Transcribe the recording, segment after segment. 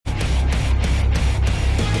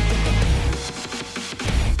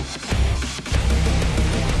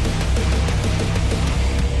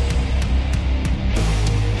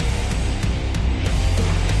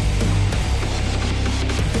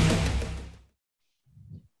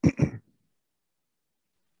Hey,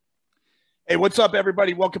 what's up,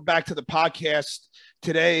 everybody? Welcome back to the podcast.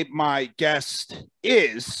 Today, my guest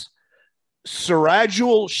is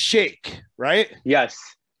Sirajul Sheikh, right? Yes,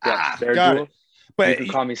 yes, Got it. Sergio. You But can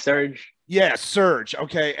call me Serge. yeah, Surge.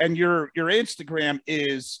 Okay, and your Instagram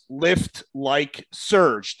is Lift Like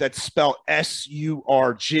Surge. That's spelled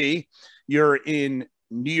SURG. You're in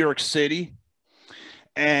New York City,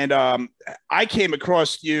 and I came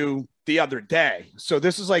across you the other day. So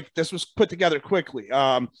this was put together quickly.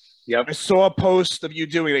 I Yep. saw a post of you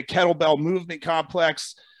doing a kettlebell movement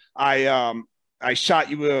complex. I shot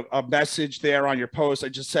you a message there on your post. I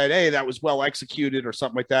just said, "Hey, that was well executed," or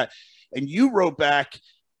something like that, and you wrote back,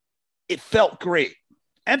 "It felt great."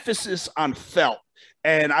 Emphasis on felt.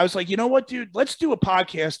 And I was like, you know what, dude? Let's do a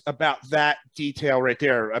podcast about that detail right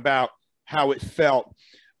there, about how it felt.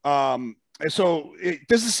 This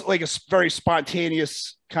is like a very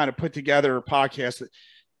spontaneous kind of put together podcast that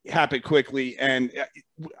happened quickly, and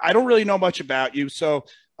I don't really know much about you. So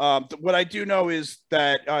what I do know is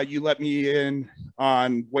that you let me in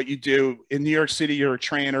on what you do in New York City. You're a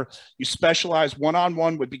trainer. You specialize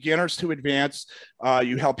one-on-one with beginners to advanced.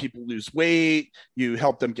 You help people lose weight. You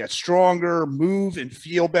help them get stronger, move, and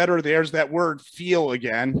feel better. There's that word, feel,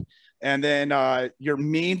 again. And then your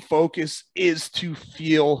main focus is to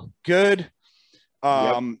feel good.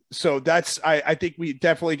 Yep. So I think we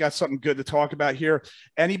definitely got something good to talk about here.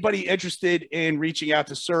 Anybody interested in reaching out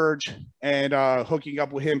to Surge and hooking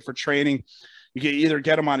up with him for training, you can either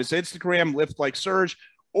get him on his Instagram, Lift Like Surge,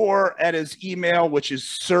 or at his email, which is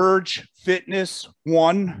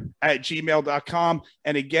surgefitness1@gmail.com.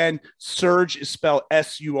 And again, Surge is spelled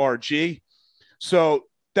SURG. So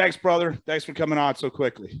thanks, brother. Thanks for coming on so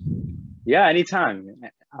quickly. Yeah, anytime.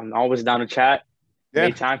 I'm always down to chat. Yeah.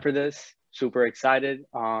 Made time for this. Super excited.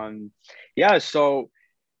 Yeah, so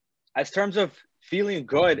as terms of feeling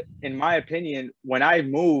good, in my opinion, when I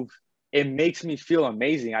move, it makes me feel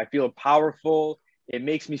amazing. I feel powerful. It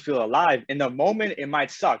makes me feel alive. In the moment, it might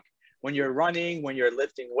suck. When you're running, when you're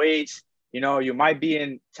lifting weights, you might be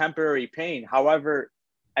in temporary pain. However,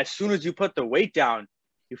 as soon as you put the weight down,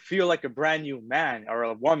 you feel like a brand new man or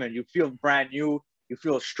a woman. You feel brand new. You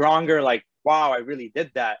feel stronger. Like, wow, I really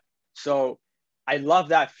did that. So I love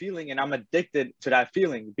that feeling, and I'm addicted to that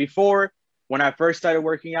feeling. Before, when I first started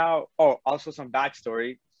working out, oh, also some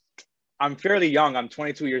backstory. I'm fairly young. I'm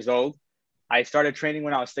 22 years old. I started training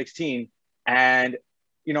when I was 16. And,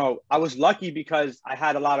 I was lucky because I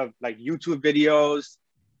had a lot of like YouTube videos,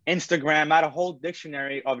 Instagram. I had a whole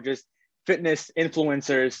dictionary of just fitness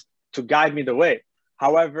influencers to guide me the way.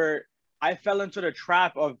 However, I fell into the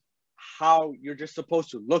trap of how you're just supposed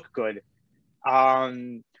to look good.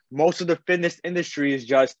 Most of the fitness industry is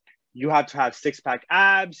just you have to have six-pack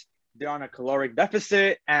abs, they're on a caloric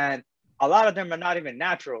deficit, and a lot of them are not even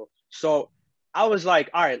natural. So I was like,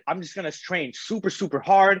 all right, I'm just gonna train super, super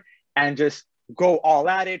hard and just go all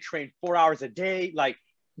at it, train 4 hours a day, like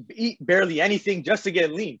eat barely anything just to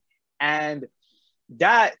get lean. And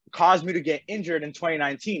that caused me to get injured in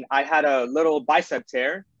 2019. I had a little bicep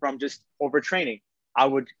tear from just overtraining. I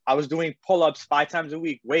was doing pull-ups 5 times a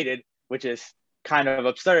week, weighted, which is kind of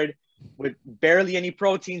absurd, with barely any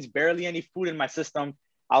proteins, barely any food in my system.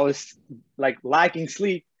 I was like lacking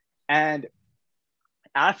sleep. And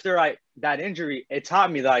after that injury, it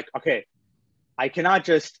taught me like, okay, I cannot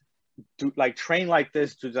just do like train like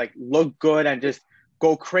this to like look good and just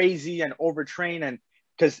go crazy and overtrain, and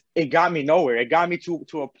because it got me nowhere. It got me to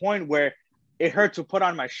a point where it hurt to put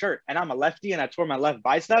on my shirt, and I'm a lefty and I tore my left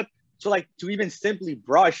bicep. So like to even simply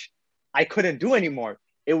brush, I couldn't do anymore.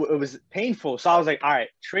 It was painful. So I was like, all right,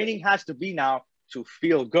 training has to be now to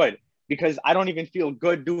feel good, because I don't even feel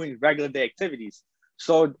good doing regular day activities.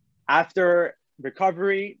 So after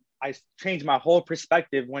recovery, I changed my whole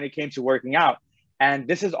perspective when it came to working out. And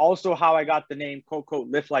this is also how I got the name quote, quote,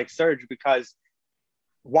 Lift Like Surge, because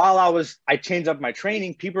while I changed up my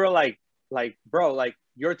training, people are like, bro, like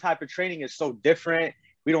your type of training is so different.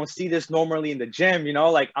 We don't see this normally in the gym,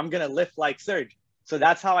 like I'm going to lift like Surge. So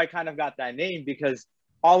that's how I kind of got that name, because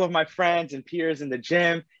all of my friends and peers in the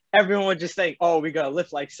gym, everyone would just say, oh, we got to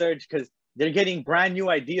lift like Surge, because they're getting brand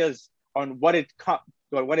new ideas on what it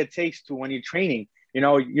takes to when you're training. You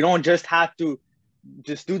don't just have to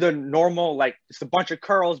just do the normal, like just a bunch of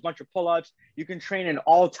curls, bunch of pull-ups. You can train in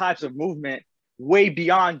all types of movement, way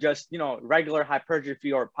beyond just, regular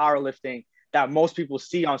hypertrophy or powerlifting that most people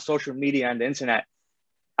see on social media and the internet.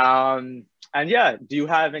 And yeah, do you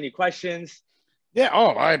have any questions? Yeah.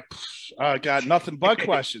 Oh, I got nothing but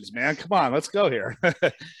questions, man. Come on, let's go here.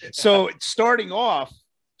 So starting off,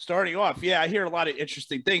 Starting off, yeah, I hear a lot of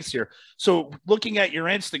interesting things here. So, looking at your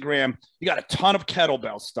Instagram, you got a ton of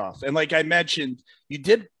kettlebell stuff, and like I mentioned, you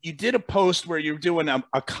did a post where you're doing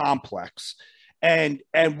a complex, and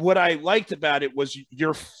what I liked about it was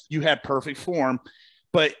you had perfect form,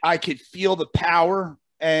 but I could feel the power,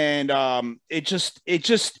 and it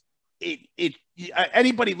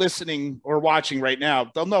anybody listening or watching right now,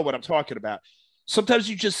 they'll know what I'm talking about. Sometimes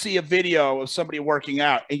you just see a video of somebody working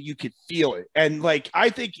out and you could feel it. And like, I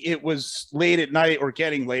think it was late at night or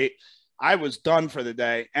getting late. I was done for the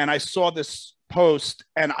day and I saw this post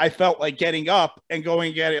and I felt like getting up and going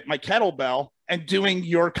and get my kettlebell and doing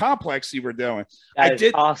your complex you were doing. That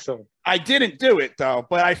is awesome. I didn't do it though,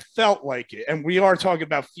 but I felt like it. And we are talking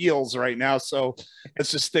about feels right now. So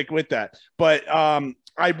let's just stick with that. But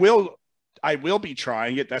I will be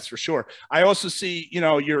trying it. That's for sure. I also see,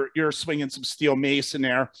 you're swinging some steel mace in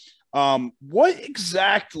there. What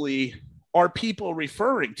exactly are people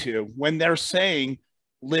referring to when they're saying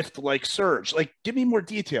lift like surge? Like, give me more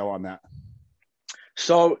detail on that.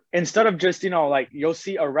 So instead of just, like you'll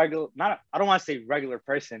see a regular, I don't want to say regular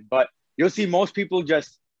person, but you'll see most people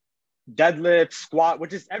just deadlift, squat,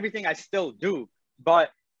 which is everything I still do. But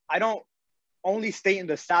I don't only stay in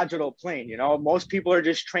the sagittal plane. Most people are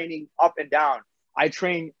just training up and down. I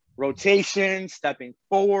train rotation, stepping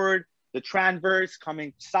forward, the transverse,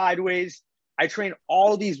 coming sideways. I train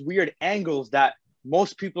all these weird angles that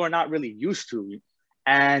most people are not really used to.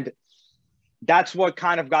 And that's what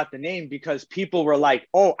kind of got the name, because people were like,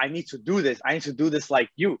 oh, I need to do this. I need to do this like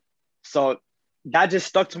you. So that just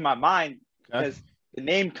stuck to my mind because the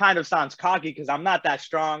name kind of sounds cocky because I'm not that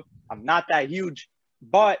strong. I'm not that huge,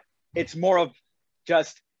 but it's more of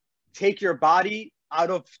just take your body out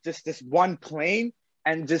of just this one plane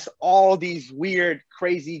and just all these weird,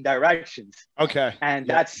 crazy directions. Okay. And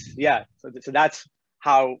that's, So that's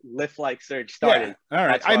how Lift Like Surge started. Yeah. All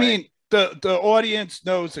right. I mean, the audience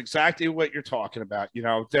knows exactly what you're talking about.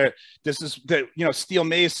 Steel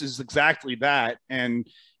mace is exactly that. And,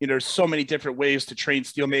 there's so many different ways to train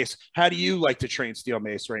steel mace. How do you like to train steel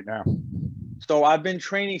mace right now? So I've been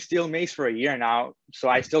training steel mace for a year now. So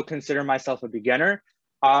I still consider myself a beginner.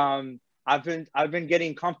 I've been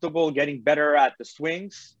getting comfortable, getting better at the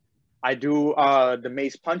swings. I do the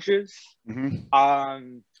mace punches. Mm-hmm.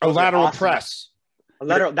 A lateral awesome. Press. A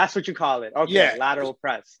lateral, that's what you call it. Okay, yeah. Lateral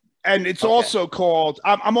press. And it's also called,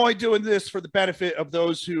 I'm only doing this for the benefit of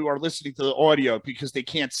those who are listening to the audio because they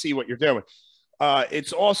can't see what you're doing.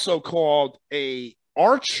 It's also called a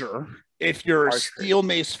archer if you're a steel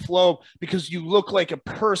mace flow, because you look like a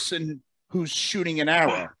person who's shooting an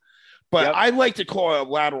arrow. But I like to call it a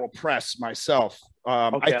lateral press myself.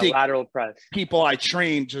 I think lateral press. People I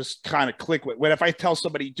train just kind of click with. When if I tell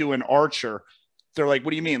somebody do an archer, they're like,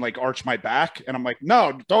 what do you mean? Like arch my back? And I'm like,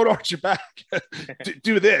 no, don't arch your back.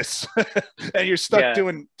 do this. And you're stuck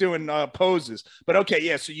doing poses. But okay,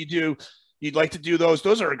 yeah. So you'd like to do those.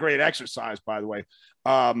 Those are a great exercise, by the way.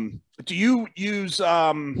 Do you use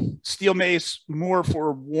steel mace more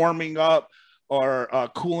for warming up or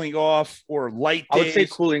cooling off or light days? I would say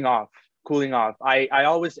cooling off. I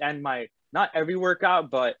always end not every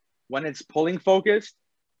workout, but when it's pulling focused,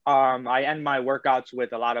 I end my workouts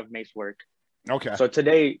with a lot of mace work. Okay. So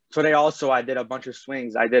today also I did a bunch of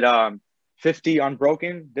swings. I did 50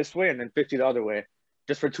 unbroken this way and then 50 the other way,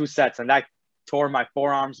 just for 2 sets. And that tore my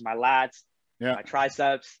forearms, my lats, my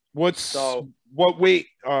triceps. What weight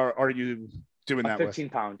are you doing that 15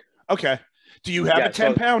 with? pound. Okay. Do you have a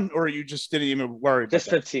 10 pound or you just didn't even worry about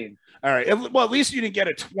just that? 15. All right. Well, at least you didn't get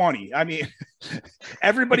a 20. I mean,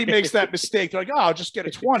 everybody makes that mistake. They're like, oh, I'll just get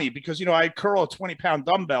a 20 because, I curl a 20-pound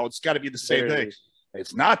dumbbell. It's got to be the same thing.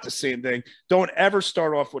 It's not the same thing. Don't ever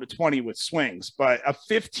start off with a 20 with swings, but a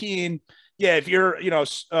 15. Yeah. If you're,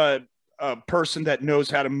 a person that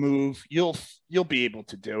knows how to move, you'll be able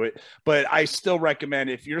to do it. But I still recommend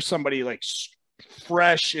if you're somebody like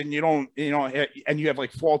fresh and you don't, and you have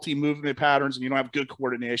like faulty movement patterns and you don't have good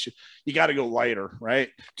coordination, you got to go lighter, right?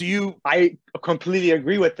 I completely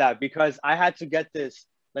agree with that because I had to get this.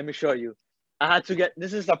 Let me show you.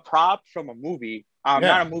 This is a prop from a movie.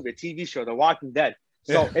 Not a movie, a TV show, The Walking Dead.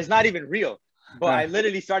 So it's not even real. But I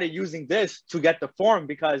literally started using this to get the form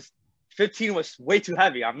because 15 was way too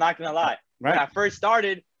heavy. I'm not going to lie. When I first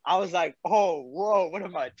started, I was like, oh, whoa, what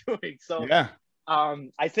am I doing? So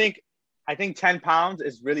I think 10 pounds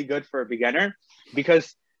is really good for a beginner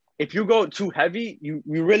because if you go too heavy, you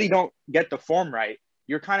really don't get the form right.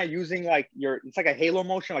 You're kind of using it's like a halo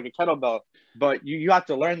motion, like a kettlebell, but you have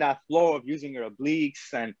to learn that flow of using your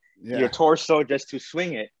obliques and your torso just to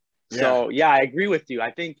swing it. So I agree with you.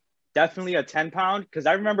 I think definitely a 10 pound because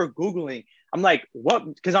I remember Googling, I'm like, what?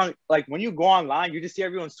 Because I'm like, when you go online, you just see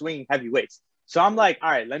everyone swinging heavy weights. So I'm like,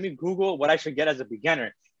 all right, let me Google what I should get as a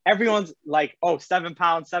beginner. Everyone's like, oh, 7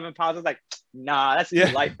 pounds, 7 pounds. I was like, nah, that's too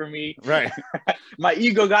Yeah. light for me. Right. My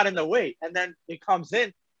ego got in the way. And then it comes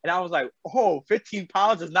in, and I was like, oh, 15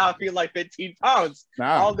 pounds does not feel like 15 pounds.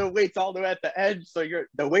 Nah. All the weights all the way at the edge. So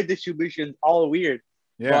the weight distribution is all weird.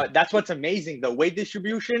 Yeah. But that's what's amazing. The weight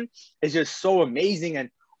distribution is just so amazing. And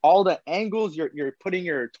all the angles you're putting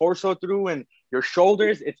your torso through and your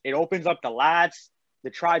shoulders, it opens up the lats,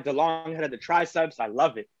 the long head of the triceps. I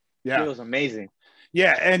love it. Yeah. It feels amazing.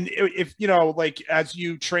 Yeah. And if, you know, like as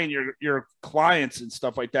you train your clients and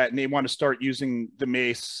stuff like that, and they want to start using the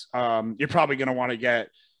mace, you're probably going to want to get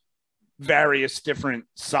various different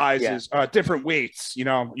sizes, different weights. You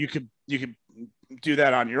know, you could do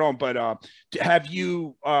that on your own, but have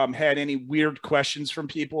you had any weird questions from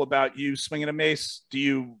people about you swinging a mace? Do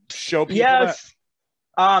you show people Yes.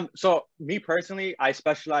 So me personally, I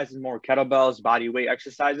specialize in more kettlebells, body weight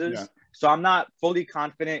exercises. Yeah. So I'm not fully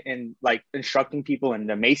confident in like instructing people in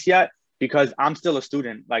the mace yet, because I'm still a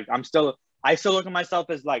student. Like I still look at myself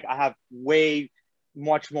as like, I have way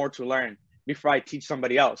much more to learn before I teach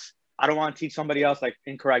somebody else. I don't want to teach somebody else like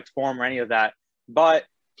incorrect form or any of that. But,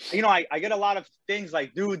 you know, I get a lot of things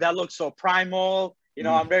like, dude, that looks so primal. You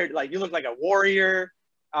know, I'm very like, you look like a warrior.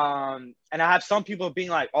 And I have some people being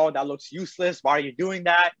like, oh, that looks useless. Why are you doing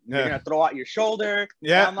that? Yeah. You're going to throw out your shoulder.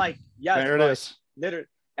 Yeah. And I'm like, yeah, there it is.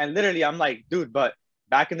 Literally, I'm like, dude, but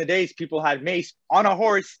back in the days, people had mace on a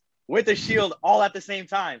horse with a shield all at the same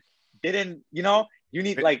time. Didn't, you know, you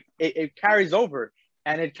need like, it carries over.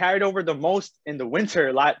 And it carried over the most in the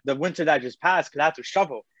winter, like the winter that just passed, because I had to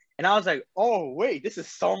shovel. And I was like, oh, wait, this is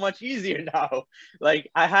so much easier now. Like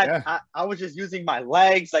I was just using my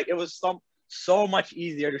legs. Like it was so much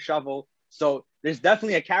easier to shovel. So there's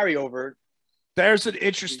definitely a carryover. There's an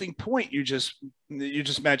interesting point you just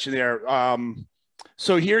mentioned there.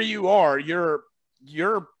 So here you are, you're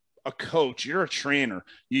a coach, you're a trainer,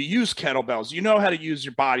 you use kettlebells, you know how to use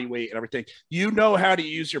your body weight and everything. You know how to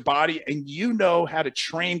use your body, and you know how to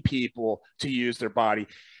train people to use their body.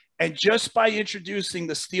 And just by introducing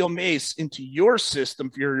the steel mace into your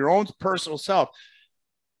system for your own personal self,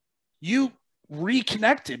 you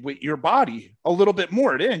reconnected with your body a little bit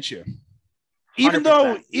more, didn't you?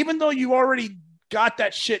 100%. Even though you already got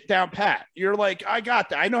that shit down pat, you're like, I got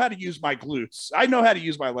that. I know how to use my glutes. I know how to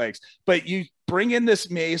use my legs. But you bring in this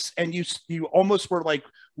mace, and you almost were like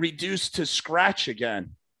reduced to scratch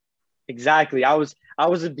again. Exactly. I was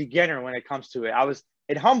a beginner when it comes to it.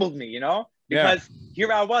 It humbled me, you know, because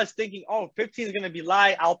here I was thinking, oh, 15 is going to be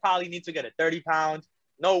light. I'll probably need to get a 30 pound.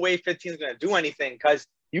 No way 15 is going to do anything, because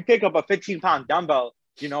you pick up a 15-pound dumbbell,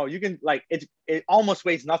 you know, you can like, it almost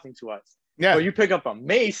weighs nothing to us. Yeah. But you pick up a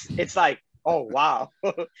mace, it's like, oh, wow,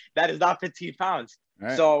 that is not 15 pounds.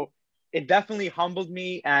 Right. So it definitely humbled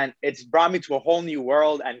me, and it's brought me to a whole new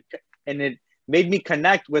world, and it made me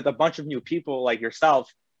connect with a bunch of new people like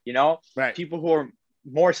yourself, you know, right. People who are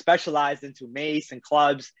more specialized into mace and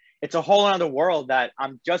clubs. It's a whole other world that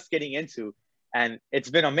I'm just getting into, and it's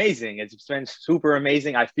been amazing. It's been super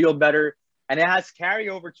amazing. I feel better, and it has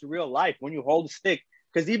carryover to real life when you hold a stick.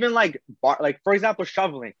 Because even like for example,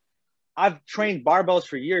 shoveling, I've trained barbells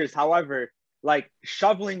for years. However, like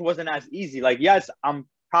shoveling wasn't as easy. Like, yes, I'm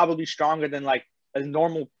probably stronger than like a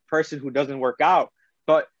normal person who doesn't work out.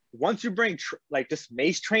 But once you bring like just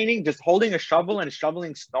mace training, just holding a shovel and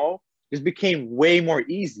shoveling snow just became way more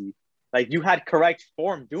easy. Like you had correct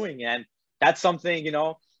form doing it. And that's something, you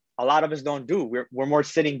know, a lot of us don't do. We're more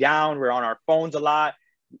sitting down. We're on our phones a lot.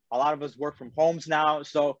 A lot of us work from homes now.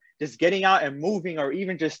 So just getting out and moving, or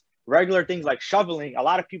even just regular things like shoveling, a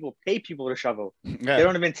lot of people pay people to shovel. Yeah. They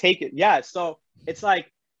don't even take it. Yeah. So it's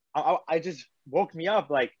like, I just woke me up.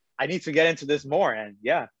 Like I need to get into this more. And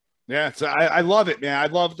yeah. Yeah. So I love it, man. I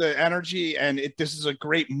love the energy, and this is a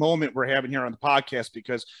great moment we're having here on the podcast,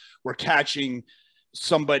 because we're catching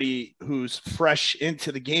somebody who's fresh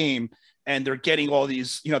into the game, and they're getting all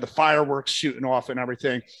these, you know, the fireworks shooting off and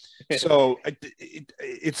everything. So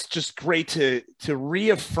it's just great to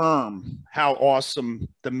reaffirm how awesome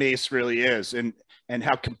the mace really is, and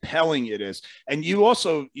how compelling it is. And you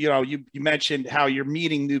also, you know, you mentioned how you're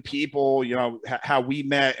meeting new people, you know, how we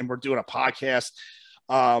met and we're doing a podcast.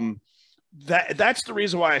 That's the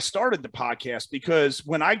reason why I started the podcast, because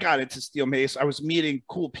when I got into steel mace, I was meeting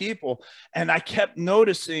cool people, and I kept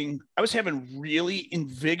noticing I was having really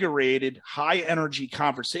invigorated, high energy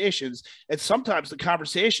conversations. And sometimes the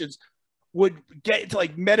conversations would get into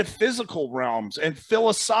like metaphysical realms and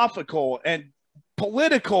philosophical and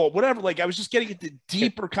political, whatever. Like I was just getting into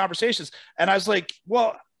deeper conversations. And I was like,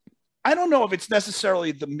 well, I don't know if it's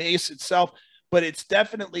necessarily the mace itself, but it's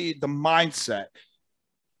definitely the mindset.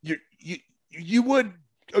 You would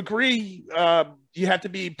agree. You have to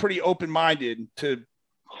be pretty open minded to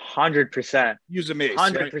 100%. use a mace.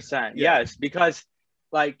 100%. Right? Yes, because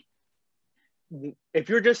like if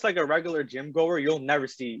you're just like a regular gym goer, you'll never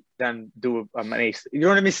see them do a mace. You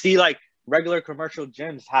don't even see like regular commercial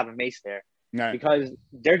gyms have a mace there, Right. because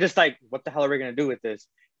they're just like, what the hell are we gonna do with this?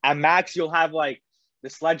 At max, you'll have like the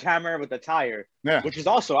sledgehammer with the tire, Yeah. which is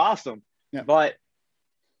also awesome. Yeah. But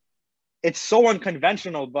it's so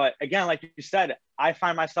unconventional. But again, like you said, I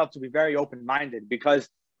find myself to be very open-minded, because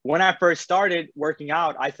when I first started working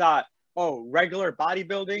out, I thought, oh, regular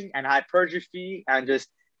bodybuilding and hypertrophy and just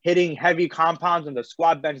hitting heavy compounds in the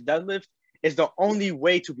squat, bench, deadlift is the only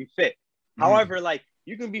way to be fit. However, like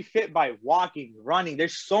you can be fit by walking, running.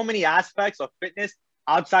 There's so many aspects of fitness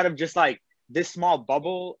outside of just like this small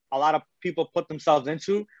bubble a lot of people put themselves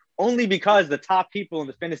into, only because the top people in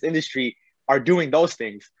the fitness industry are doing those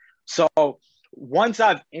things. So once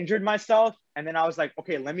I've injured myself, and then I was like,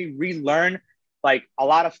 okay, let me relearn like a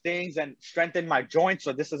lot of things and strengthen my joints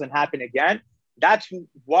so this doesn't happen again. That's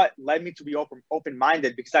what led me to be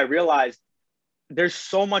open-minded, because I realized there's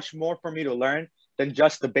so much more for me to learn than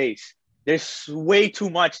just the base. There's way too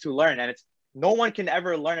much to learn, and it's no one can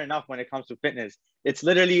ever learn enough when it comes to fitness. It's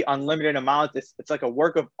literally unlimited amounts. It's like a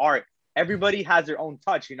work of art. Everybody has their own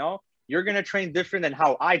touch, you know? You're going to train different than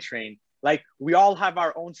how I train. Like we all have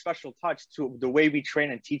our own special touch to the way we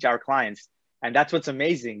train and teach our clients. And that's what's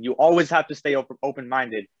amazing. You always have to stay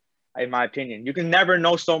open-minded, in my opinion. You can never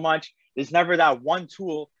know so much. There's never that one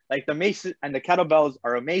tool. Like the mace and the kettlebells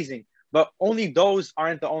are amazing, but only those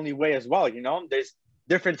aren't the only way as well. You know, there's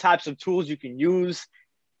different types of tools you can use.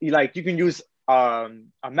 You can use a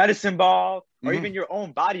medicine ball or even your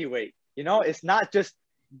own body weight. You know, it's not just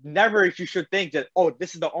never if you should think that, oh,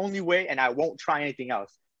 this is the only way and I won't try anything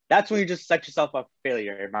else. That's when you just set yourself up for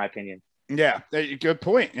failure, in my opinion. Yeah, good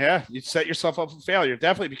point. Yeah, you set yourself up for failure,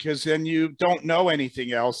 definitely, because then you don't know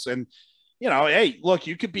anything else. And, you know, hey, look,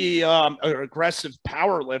 you could be an aggressive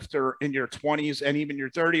power lifter in your 20s and even your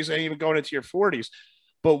 30s and even going into your 40s.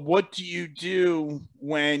 But what do you do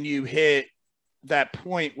when you hit that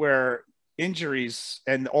point where injuries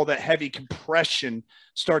and all that heavy compression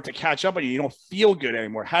start to catch up on you? You don't feel good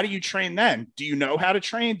anymore. How do you train then? Do you know how to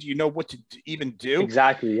train? Do you know what to even do?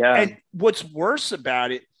 Exactly, yeah. And what's worse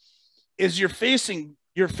about it is you're facing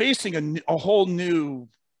a whole new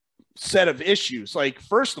set of issues. Like,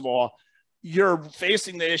 first of all, you're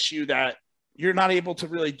facing the issue that you're not able to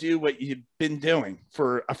really do what you've been doing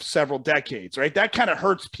for several decades, right? That kind of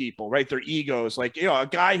hurts people, right? Their egos. Like, you know, a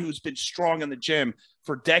guy who's been strong in the gym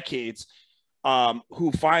for decades,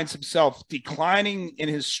 who finds himself declining in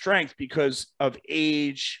his strength because of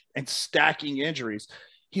age and stacking injuries.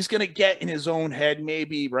 He's going to get in his own head,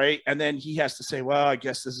 maybe, right? And then he has to say, well, I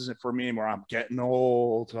guess this isn't for me anymore. I'm getting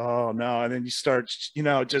old. Oh, no. And then you start, you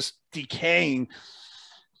know, just decaying.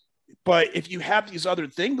 But if you have these other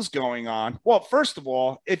things going on, well, first of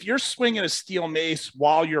all, if you're swinging a steel mace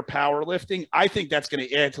while you're powerlifting, I think that's going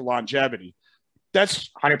to add to longevity.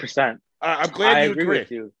 That's 100%. I'm glad you agree with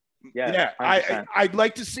you. Yeah. I'd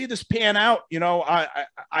like to see this pan out. You know,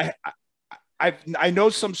 I know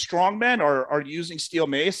some strongmen are using steel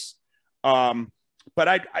mace, but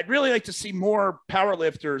I'd really like to see more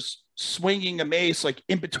powerlifters swinging a mace like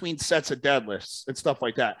in between sets of deadlifts and stuff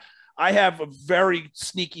like that. I have a very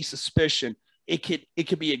sneaky suspicion it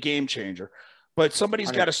could be a game changer, but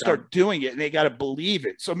somebody's got to start doing it and they got to believe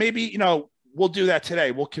it. So maybe, you know, we'll do that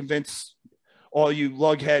today. We'll convince all you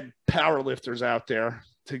lughead powerlifters out there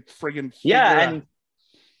to friggin' and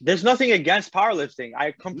there's nothing against powerlifting.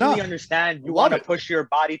 I completely understand you want to push your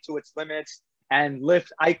body to its limits and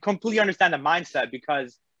lift. I completely understand the mindset,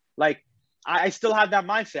 because like I still have that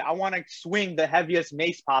mindset. I want to swing the heaviest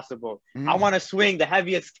mace possible. I want to swing the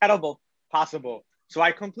heaviest kettlebell possible. So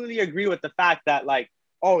I completely agree with the fact that like,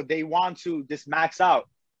 oh, they want to just max out,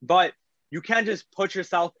 but you can't just put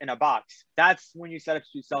yourself in a box. That's when you set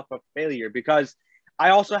yourself up for failure, because I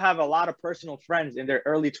also have a lot of personal friends in their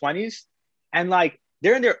early 20s, and like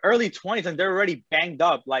they're in their early 20s and they're already banged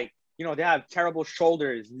up. Like, you know, they have terrible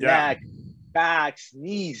shoulders, neck, backs,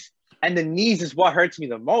 knees. And the knees is what hurts me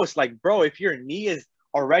the most. Like, bro, if your knee is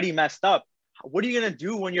already messed up, what are you going to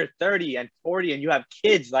do when you're 30 and 40 and you have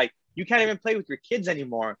kids? Like, you can't even play with your kids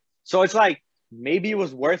anymore. So it's like, maybe it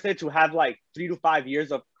was worth it to have like 3 to 5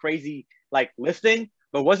 years of crazy like lifting,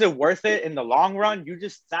 but was it worth it in the long run? You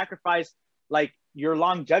just sacrifice like your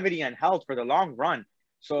longevity and health for the long run.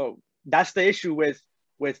 So that's the issue with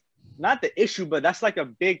not the issue, but that's like a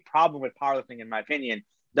big problem with powerlifting, in my opinion.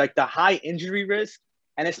 Like the high injury risk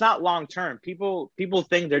and it's not long term. People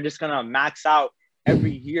think they're just gonna max out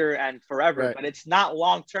every year and forever, Right. but it's not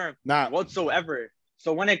long term Not whatsoever.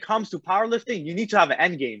 So when it comes to powerlifting, you need to have an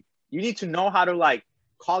end game. You need to know how to like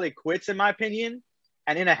call it quits, in my opinion,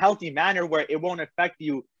 and in a healthy manner where it won't affect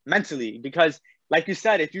you mentally. Because, like you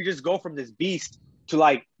said, if you just go from this beast to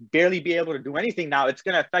like barely be able to do anything now, it's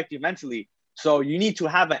gonna affect you mentally. So you need to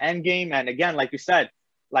have an end game. And again, like you said,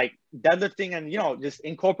 like deadlifting and just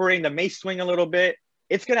incorporating the mace swing a little bit,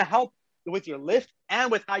 it's gonna help with your lift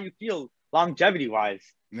and with how you feel longevity wise.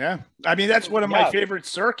 Yeah, I mean that's one of my favorite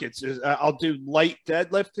circuits. Is I'll do light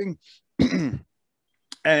deadlifting,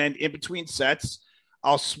 and in between sets,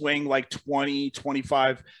 I'll swing like 20,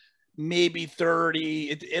 25, maybe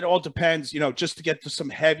 30. It all depends, just to get to some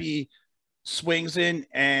heavy swings in,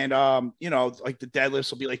 and like the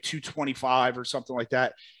deadlifts will be like 225 or something like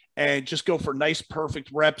that, and just go for nice, perfect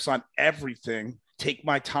reps on everything. Take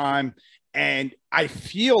my time. And I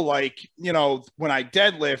feel like, when I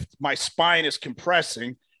deadlift, my spine is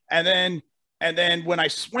compressing. And then when I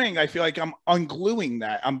swing, I feel like I'm ungluing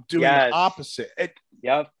that. I'm doing the opposite.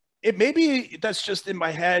 It maybe that's just in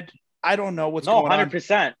my head. I don't know what's going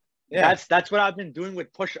 100%. on. Yeah. That's what I've been doing with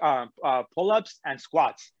pull-ups and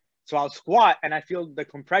squats. So I'll squat and I feel the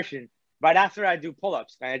compression right after I do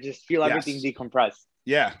pull-ups, and I just feel everything decompress.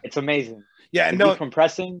 Yeah. It's amazing. Yeah. And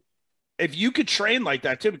decompressing. If you could train like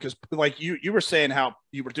that too, because like you were saying how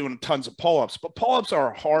you were doing tons of pull-ups, but pull-ups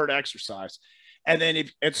are a hard exercise. And then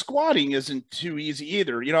and squatting isn't too easy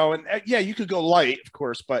either, and yeah, you could go light, of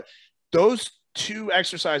course, but those two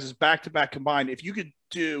exercises back to back combined, if you could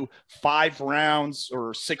do 5 rounds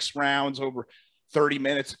or 6 rounds over 30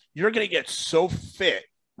 minutes, you're going to get so fit,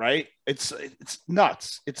 right? It's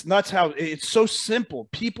nuts. It's nuts how it's so simple.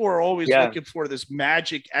 People are always looking for this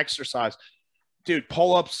magic exercise. Dude,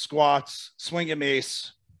 pull-ups, squats, swing a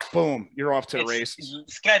mace, boom, you're off to the races.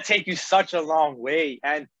 It's going to take you such a long way.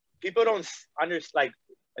 And people don't understand, like,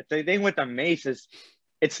 the thing with the mace is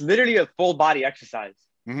it's literally a full body exercise.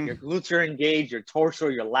 Mm-hmm. Your glutes are engaged, your torso,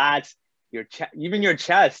 your lats, even your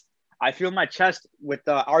chest. I feel my chest with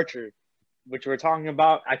the archer, which we're talking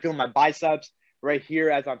about. I feel my biceps right here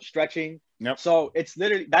as I'm stretching. Yep. So it's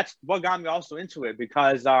literally, that's what got me also into it,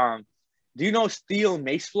 because do you know Steel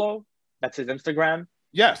Mace Flow? That's his Instagram.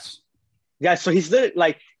 Yes. Yeah. So he's literally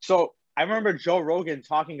like, so I remember Joe Rogan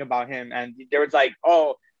talking about him, and there was like,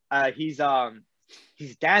 he's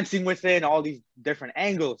dancing within all these different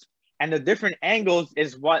angles, and the different angles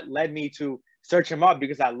is what led me to search him up,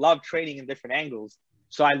 because I love training in different angles.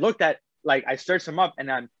 So I looked at, like, I searched him up,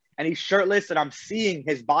 and he's shirtless, and I'm seeing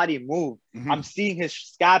his body move. Mm-hmm. I'm seeing his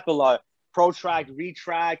scapula protract,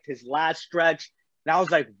 retract, his last stretch, and I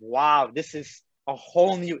was like, wow, this is a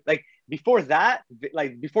whole new, like, before that,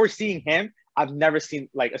 like before seeing him, I've never seen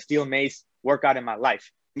like a steel mace workout in my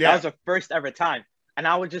life. Yeah. That was the first ever time. And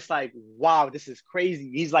I was just like, wow, this is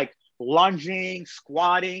crazy. He's like lunging,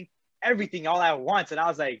 squatting, everything all at once. And I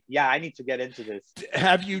was like, yeah, I need to get into this.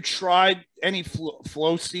 Have you tried any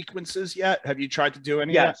flow sequences yet? Have you tried to do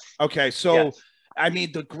any? Yes. Yet? Okay. So, I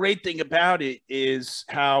mean, the great thing about it is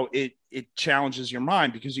how it challenges your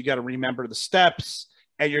mind, because you got to remember the steps.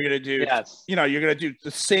 And you're going to do, you're going to do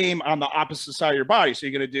the same on the opposite side of your body. So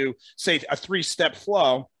you're going to do, say, a 3-step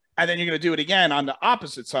flow, and then you're going to do it again on the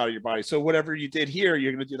opposite side of your body. So whatever you did here,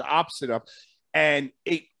 you're going to do the opposite of, and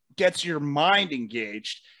it gets your mind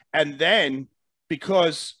engaged. And then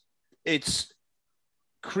because it's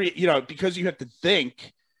because you have to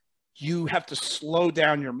think, you have to slow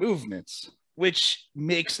down your movements, which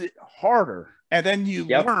makes it harder. And then you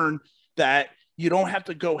learn that you don't have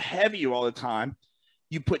to go heavy all the time.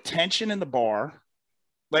 You put tension in the bar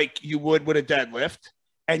like you would with a deadlift,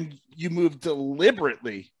 and you move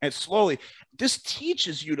deliberately and slowly. This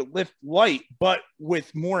teaches you to lift light, but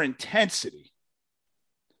with more intensity,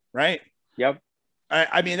 right? Yep.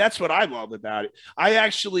 I mean, that's what I love about it. I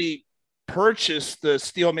actually purchased the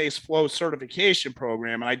Steel Mace Flow certification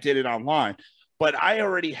program, and I did it online. But I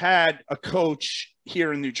already had a coach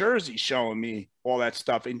here in New Jersey showing me all that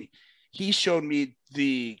stuff, and he showed me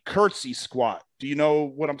the curtsy squat. Do you know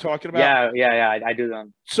what I'm talking about? Yeah. I do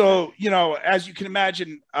them. So, as you can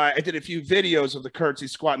imagine, I did a few videos of the curtsy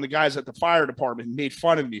squat, and the guys at the fire department made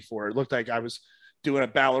fun of me for it. It looked like I was doing a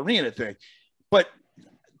ballerina thing. But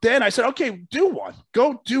then I said, okay, do one.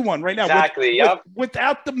 Go do one right now. Exactly,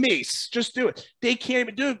 without the mace. Just do it. They can't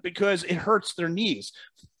even do it because it hurts their knees.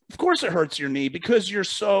 Of course it hurts your knee because you're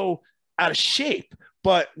so out of shape.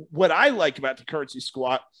 But what I like about the curtsy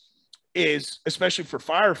squat is, especially for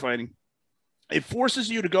firefighting, it forces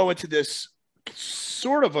you to go into this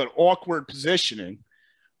sort of an awkward positioning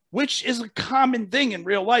which is a common thing in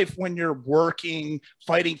real life when you're working,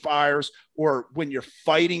 fighting fires, or when you're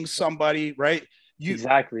fighting somebody, right?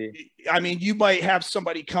 Exactly. I mean, you might have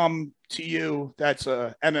somebody come to you that's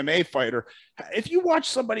a MMA fighter. If you watch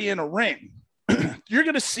somebody in a ring, you're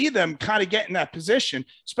going to see them kind of get in that position,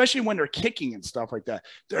 especially when they're kicking and stuff like that.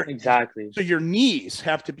 Exactly. So your knees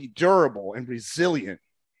have to be durable and resilient.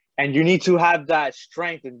 And you need to have that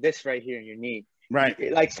strength in this right here in your knee.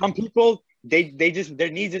 Right. Like some people, they just,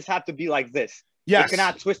 their knees just have to be like this. Yes. They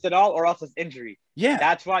cannot twist at all or else it's injury. Yeah.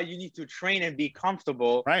 That's why you need to train and be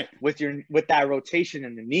comfortable with that rotation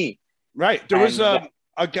in the knee. Right. There was a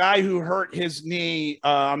guy who hurt his knee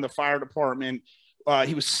on the fire department.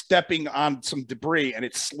 He was stepping on some debris and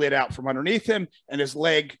it slid out from underneath him and his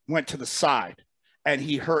leg went to the side and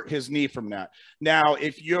he hurt his knee from that. Now,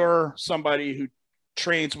 if you're somebody who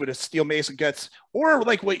trains with a steel mason or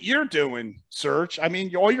like what you're doing, Serge, I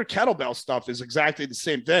mean, all your kettlebell stuff is exactly the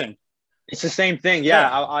same thing. It's the same thing. Yeah.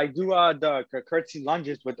 I do the curtsy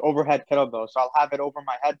lunges with overhead kettlebell. So I'll have it over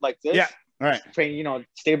my head like this. Yeah. Right. Train,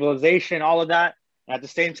 stabilization, all of that. And at the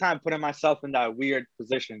same time, putting myself in that weird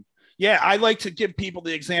position. Yeah. I like to give people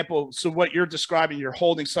the example. So what you're describing, you're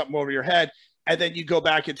holding something over your head and then you go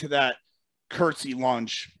back into that curtsy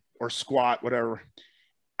lunge or squat, whatever.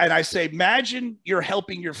 And I say, imagine you're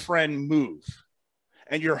helping your friend move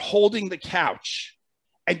and you're holding the couch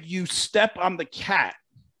and you step on the cat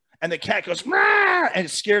and the cat goes, Rah! And it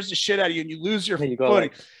scares the shit out of you and you lose your footing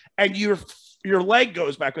and your leg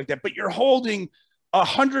goes back like that, but you're holding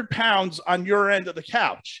 100 pounds on your end of the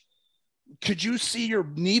couch. Could you see your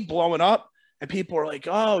knee blowing up? And people are like,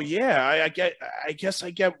 oh yeah, I guess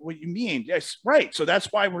I get what you mean. Yes. Right. So that's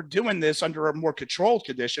why we're doing this under a more controlled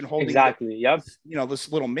condition, holding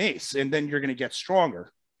this little mace, and then you're going to get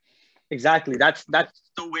stronger. Exactly. That's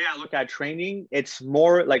the way I look at training. It's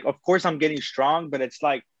more like, of course I'm getting strong, but it's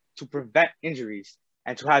like to prevent injuries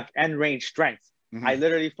and to have end range strength. Mm-hmm. I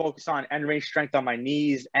literally focus on end range strength on my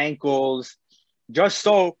knees, ankles, just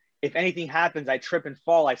so if anything happens, I trip and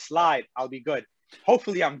fall, I slide, I'll be good.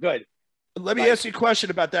 Hopefully I'm good. Let me ask you a question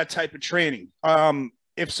about that type of training.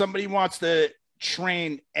 If somebody wants to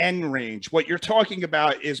train end range, what you're talking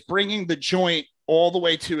about is bringing the joint all the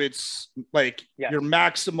way to its your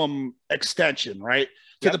maximum extension, right?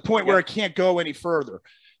 To the point where it can't go any further.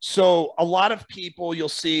 So a lot of people you'll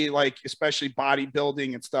see, like especially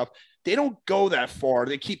bodybuilding and stuff, they don't go that far.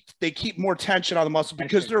 They keep more tension on the muscle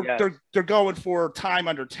because they're going for time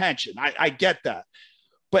under tension. I get that.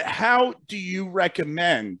 But how do you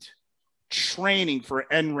recommend training for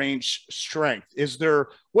end range strength?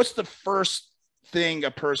 What's the first thing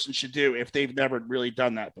a person should do if they've never really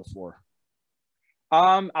done that before?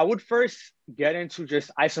 I would first get into just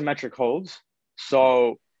isometric holds.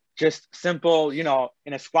 So just simple, in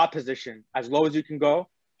a squat position, as low as you can go,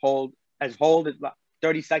 hold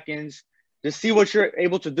 30 seconds, just see what you're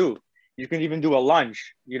able to do. You can even do a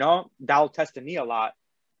lunge, that'll test the knee a lot.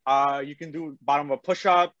 You can do bottom of a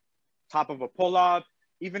push-up, top of a pull-up,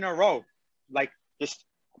 even a row. Like just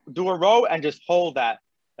do a row and just hold that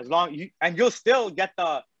you'll still get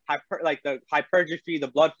the hypertrophy, the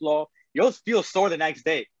blood flow. You'll feel sore the next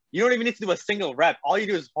day. You don't even need to do a single rep. All you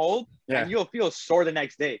do is hold and you'll feel sore the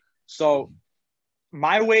next day. So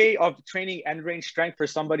my way of training end range strength for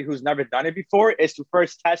somebody who's never done it before is to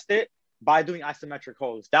first test it by doing isometric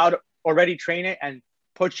holds. That would already train it and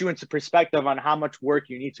put you into perspective on how much work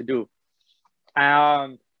you need to do.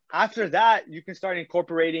 After that, you can start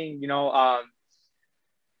incorporating,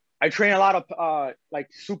 I train a lot of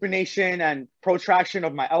supination and protraction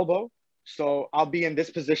of my elbow. So I'll be in this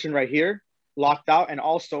position right here, locked out, and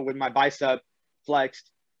also with my bicep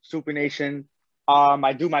flexed, supination.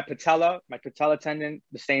 I do my patella tendon,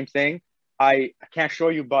 the same thing. I can't show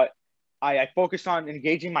you, but I focus on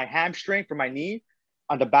engaging my hamstring for my knee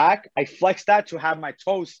on the back. I flex that to have my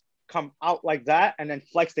toes come out like that, and then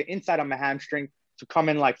flex the inside of my hamstring to come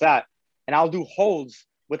in like that. And I'll do holds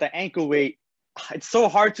with an ankle weight. It's so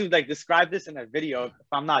hard to describe this in a video if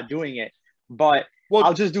I'm not doing it, but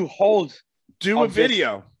I'll just do holds. Do a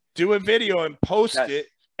video and post it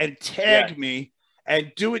and tag me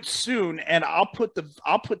and do it soon. And I'll put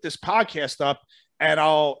this podcast up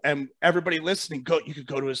and everybody listening, you could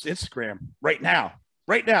go to his Instagram right now.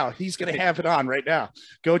 Right now, he's going to have it on right now.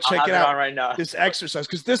 Go check it out right now. This exercise,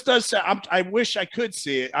 because this does sound, I wish I could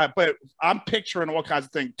see it, but I'm picturing all kinds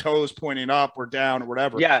of things, toes pointing up or down or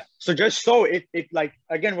whatever. Yeah. So just so if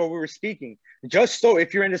again, what we were speaking, just so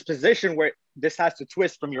if you're in this position where this has to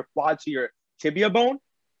twist from your quad to your tibia bone,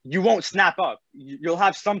 you won't snap up. You'll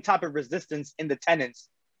have some type of resistance in the tendons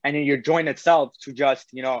and in your joint itself to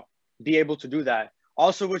just, be able to do that.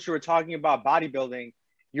 Also, what you were talking about bodybuilding,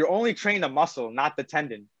 you're only training the muscle, not the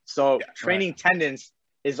tendon. So training right. tendons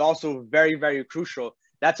is also very, very crucial.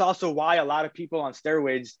 That's also why a lot of people on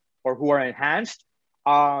steroids or who are enhanced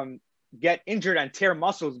get injured and tear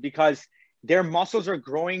muscles, because their muscles are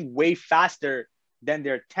growing way faster than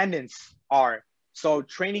their tendons are. So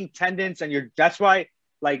training tendons and that's why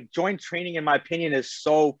like joint training, in my opinion, is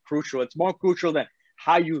so crucial. It's more crucial than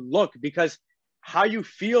how you look, because how you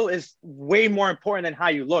feel is way more important than how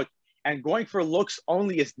you look. And going for looks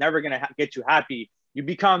only is never going to get you happy.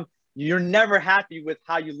 You're never happy with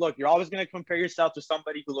how you look. You're always going to compare yourself to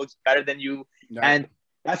somebody who looks better than you. No. And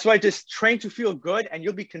that's why just train to feel good and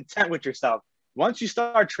you'll be content with yourself. Once you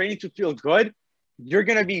start training to feel good, you're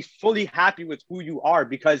going to be fully happy with who you are,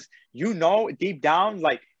 because you know deep down,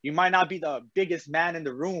 like, you might not be the biggest man in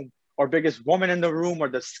the room or biggest woman in the room or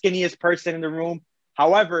the skinniest person in the room.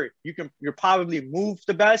 However, you're probably move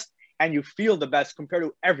the best and you feel the best compared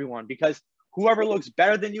to everyone, because whoever looks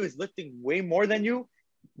better than you is lifting way more than you.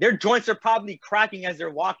 Their joints are probably cracking as they're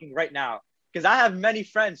walking right now. Because I have many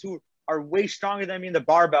friends who are way stronger than me in the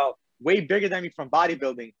barbell, way bigger than me from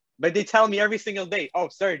bodybuilding. But they tell me every single day, oh,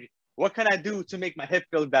 Serge, what can I do to make my hip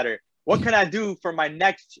feel better? What can I do for my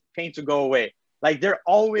neck pain to go away? Like, they're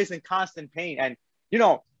always in constant pain. And, you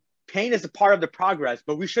know, pain is a part of the progress,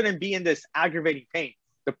 but we shouldn't be in this aggravating pain.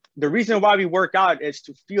 The reason why we work out is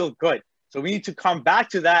to feel good. So we need to come back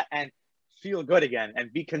to that and feel good again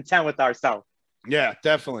and be content with ourselves. Yeah,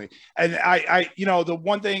 definitely. And I, you know, the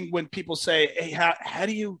one thing when people say, hey, how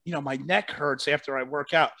do you, you know, my neck hurts after I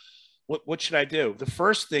work out. What should I do? The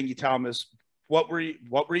first thing you tell them is, what were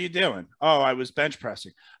you doing? Oh, I was bench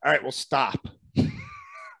pressing. All right, well, stop.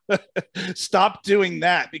 Stop doing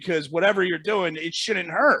that, because whatever you're doing, it shouldn't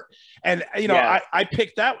hurt. And, you know, I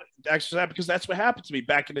picked that exercise because that's what happened to me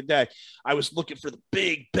back in the day. I was looking for the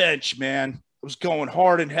big bench, man. I was going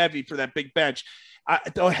hard and heavy for that big bench.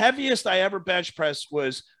 The heaviest I ever bench pressed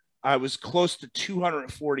I was close to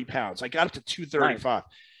 240 pounds. I got up to 235. Nice.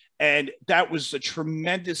 And that was a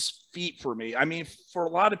tremendous feat for me. I mean, for a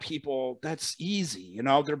lot of people, that's easy. You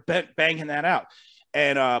know, they're banging that out.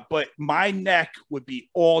 And but my neck would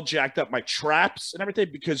be all jacked up, my traps and everything,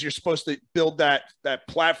 because you're supposed to build that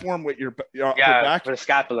platform with your back for the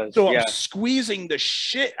scapulas. So I'm squeezing the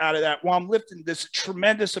shit out of that while I'm lifting this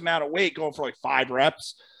tremendous amount of weight, going for like 5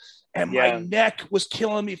 reps. And my neck was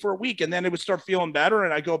killing me for a week. And then it would start feeling better.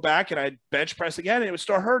 And I go back and I'd bench press again and it would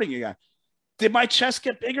start hurting again. Did my chest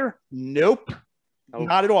get bigger? Nope.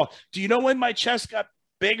 Not at all. Do you know when my chest got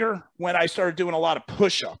bigger? When I started doing a lot of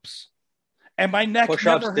push-ups. And my neck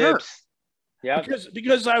never hurt. Yeah.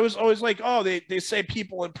 Because I was always like, oh, they say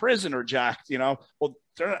people in prison are jacked, you know. Well,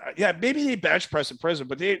 maybe they bench press in prison,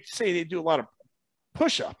 but they say they do a lot of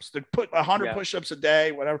push-ups. They put 100 push-ups a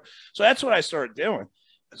day, whatever. So that's what I started doing.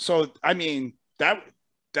 So, I mean, that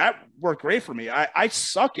worked great for me. I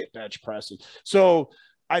suck at bench pressing. So,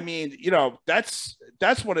 I mean, you know, that's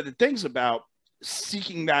one of the things about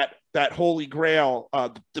seeking that holy grail,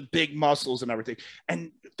 the big muscles and everything.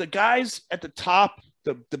 And the guys at the top,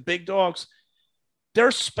 the big dogs,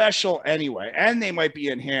 they're special anyway, and they might be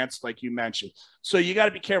enhanced, like you mentioned. So you got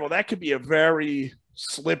to be careful. That could be a very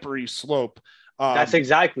slippery slope. That's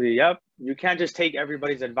exactly. Yep. You can't just take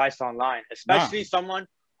everybody's advice online, especially someone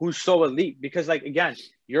who's so elite, because, like, again,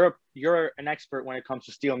 you're an expert when it comes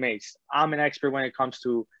to steel mace. I'm an expert when it comes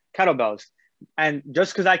to kettlebells. And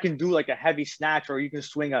just because I can do like a heavy snatch or you can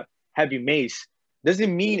swing a heavy mace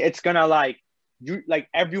doesn't mean it's gonna like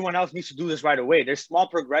everyone else needs to do this right away. There's small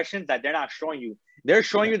progressions that they're not showing you. They're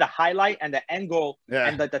showing you the highlight and the end goal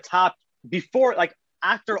and the top before, like,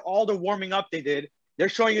 after all the warming up they did. They're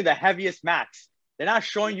showing you the heaviest max. They're not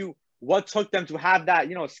showing you what took them to have that,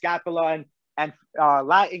 you know, scapula and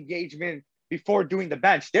lat engagement before doing the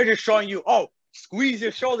bench. They're just showing you, oh, squeeze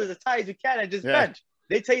your shoulders as tight as you can and just bench.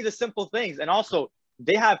 They tell you the simple things. And also,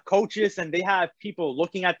 they have coaches and they have people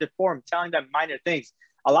looking at the form, telling them minor things.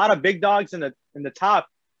 A lot of big dogs in the top,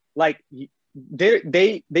 like,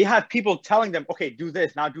 they have people telling them, okay, do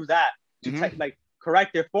this, now do that, to like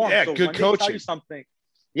correct their form. Yeah, so good when coaching. they tell you something,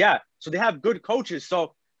 so they have good coaches.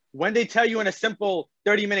 So when they tell you in a simple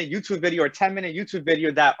 30-minute YouTube video or 10-minute YouTube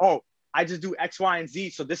video that, oh, I just do X, Y, and Z,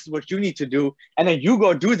 so this is what you need to do, and then you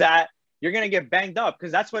go do that, you're gonna get banged up.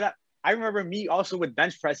 Because that's what I remember me also with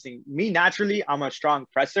bench pressing. Me, naturally, I'm a strong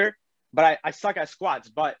presser, but I suck at squats.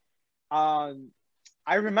 But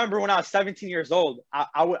I remember when I was 17 years old,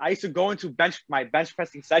 I used to go into my bench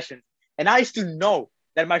pressing sessions, and I used to know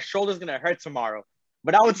that my shoulder's going to hurt tomorrow.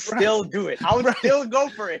 but I would still do it. I would still go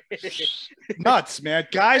for it. Nuts, man.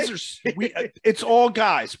 Guys it's all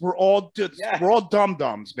guys. We're all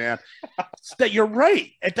dum-dums, man. That you're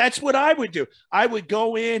right. And that's what I would do. I would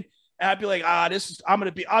go in and I'd be like, I'll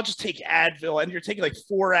just take Advil. And you're taking like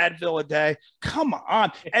 4 Advil a day. Come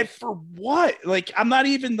on. And for what? Like, I'm not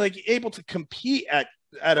even like able to compete at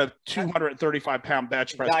a 235-pound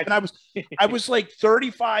bench press. And I was like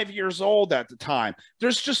 35 years old at the time.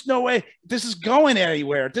 There's just no way this is going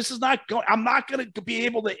anywhere. This is not going. I'm not going to be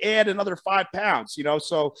able to add another 5 pounds, you know?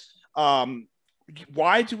 So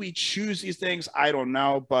why do we choose these things? I don't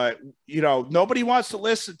know, but you know, nobody wants to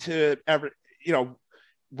listen to you know,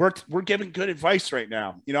 we're giving good advice right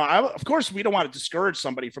now. You know, of course we don't want to discourage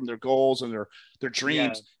somebody from their goals and their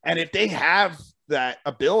dreams. Yeah. And if they have that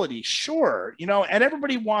ability, sure, you know, and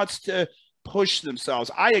everybody wants to push themselves.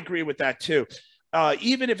 I agree with that too.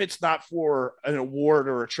 Even if it's not for an award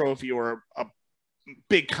or a trophy or a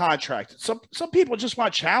big contract, some people just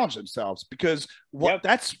want to challenge themselves because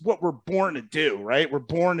that's what we're born to do, right? We're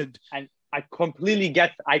born to. And I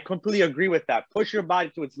completely agree with that. Push your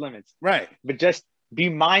body to its limits, right? But just be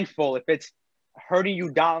mindful if it's hurting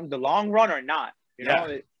you down the long run or not. You know,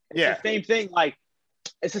 it's the same thing. Like,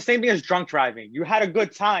 it's the same thing as drunk driving. You had a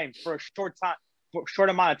good time for a short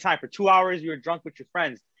amount of time. For 2 hours, you were drunk with your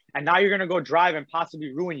friends. And now you're going to go drive and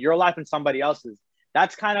possibly ruin your life and somebody else's.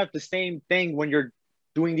 That's kind of the same thing when you're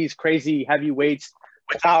doing these crazy heavy weights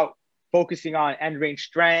without focusing on end range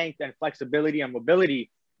strength and flexibility and mobility,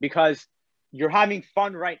 because you're having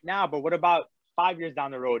fun right now. But what about 5 years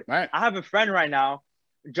down the road? Right. I have a friend right now,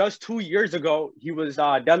 just 2 years ago, he was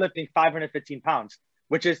deadlifting 515 pounds,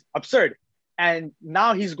 which is absurd. And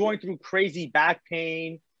now he's going through crazy back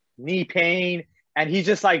pain, knee pain. And he's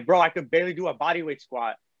just like, bro, I could barely do a bodyweight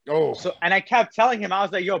squat. Oh. So, and I kept telling him, I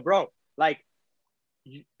was like, yo, bro, like,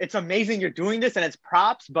 it's amazing you're doing this and it's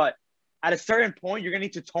props, but at a certain point, you're going to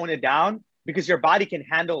need to tone it down because your body can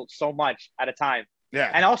handle so much at a time.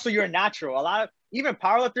 Yeah. And also you're a natural. A lot of even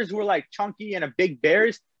powerlifters who are like chunky and a big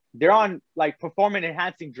bears, they're on like performance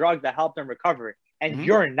enhancing drugs that help them recover. And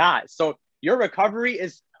you're not. So your recovery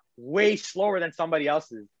is way slower than somebody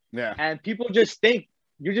else's. Yeah. And people just think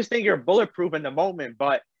you're bulletproof in the moment,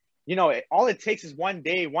 but you know, all it takes is one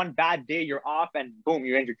day, one bad day, you're off and boom,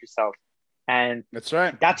 you injured yourself. And that's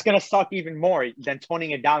right. That's going to suck even more than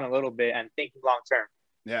toning it down a little bit and thinking long-term.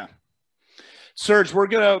 Yeah. Serge, we're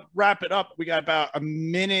going to wrap it up. We got about a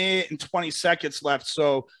minute and 20 seconds left.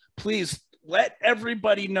 So please let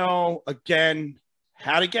everybody know again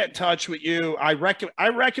how to get in touch with you. I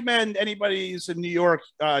recommend anybody who's in New York,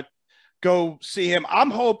 go see him.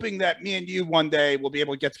 I'm hoping that me and you one day will be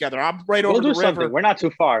able to get together. I'm right over the river. Something. We're not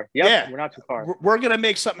too far. We're not too far. We're gonna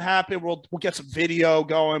make something happen. We'll get some video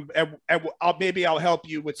going, and I'll help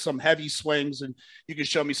you with some heavy swings, and you can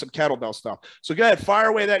show me some kettlebell stuff. So go ahead, fire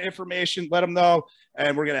away that information. Let them know,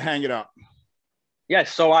 and we're gonna hang it up.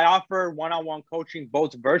 Yes. So I offer one-on-one coaching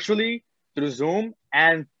both virtually through Zoom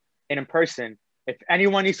and in person. If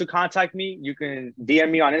anyone needs to contact me, you can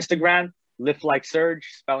DM me on Instagram. Lift Like Serge,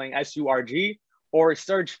 spelling SURG, or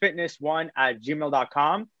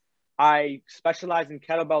surgefitness1@gmail.com. I specialize in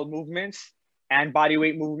kettlebell movements and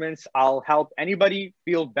bodyweight movements. I'll help anybody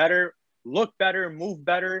feel better, look better, move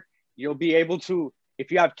better. You'll be able to,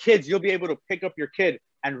 if you have kids, you'll be able to pick up your kid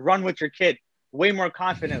and run with your kid way more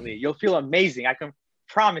confidently. You'll feel amazing. I can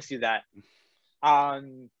promise you that.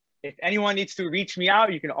 If anyone needs to reach me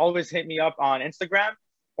out, you can always hit me up on Instagram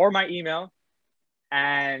or my email.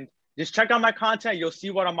 And just check out my content. You'll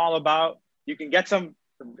see what I'm all about. You can get some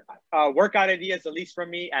workout ideas, at least from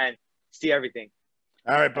me, and see everything.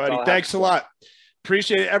 All right, buddy. Thanks a lot.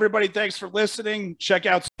 Appreciate it. Everybody, thanks for listening. Check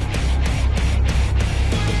out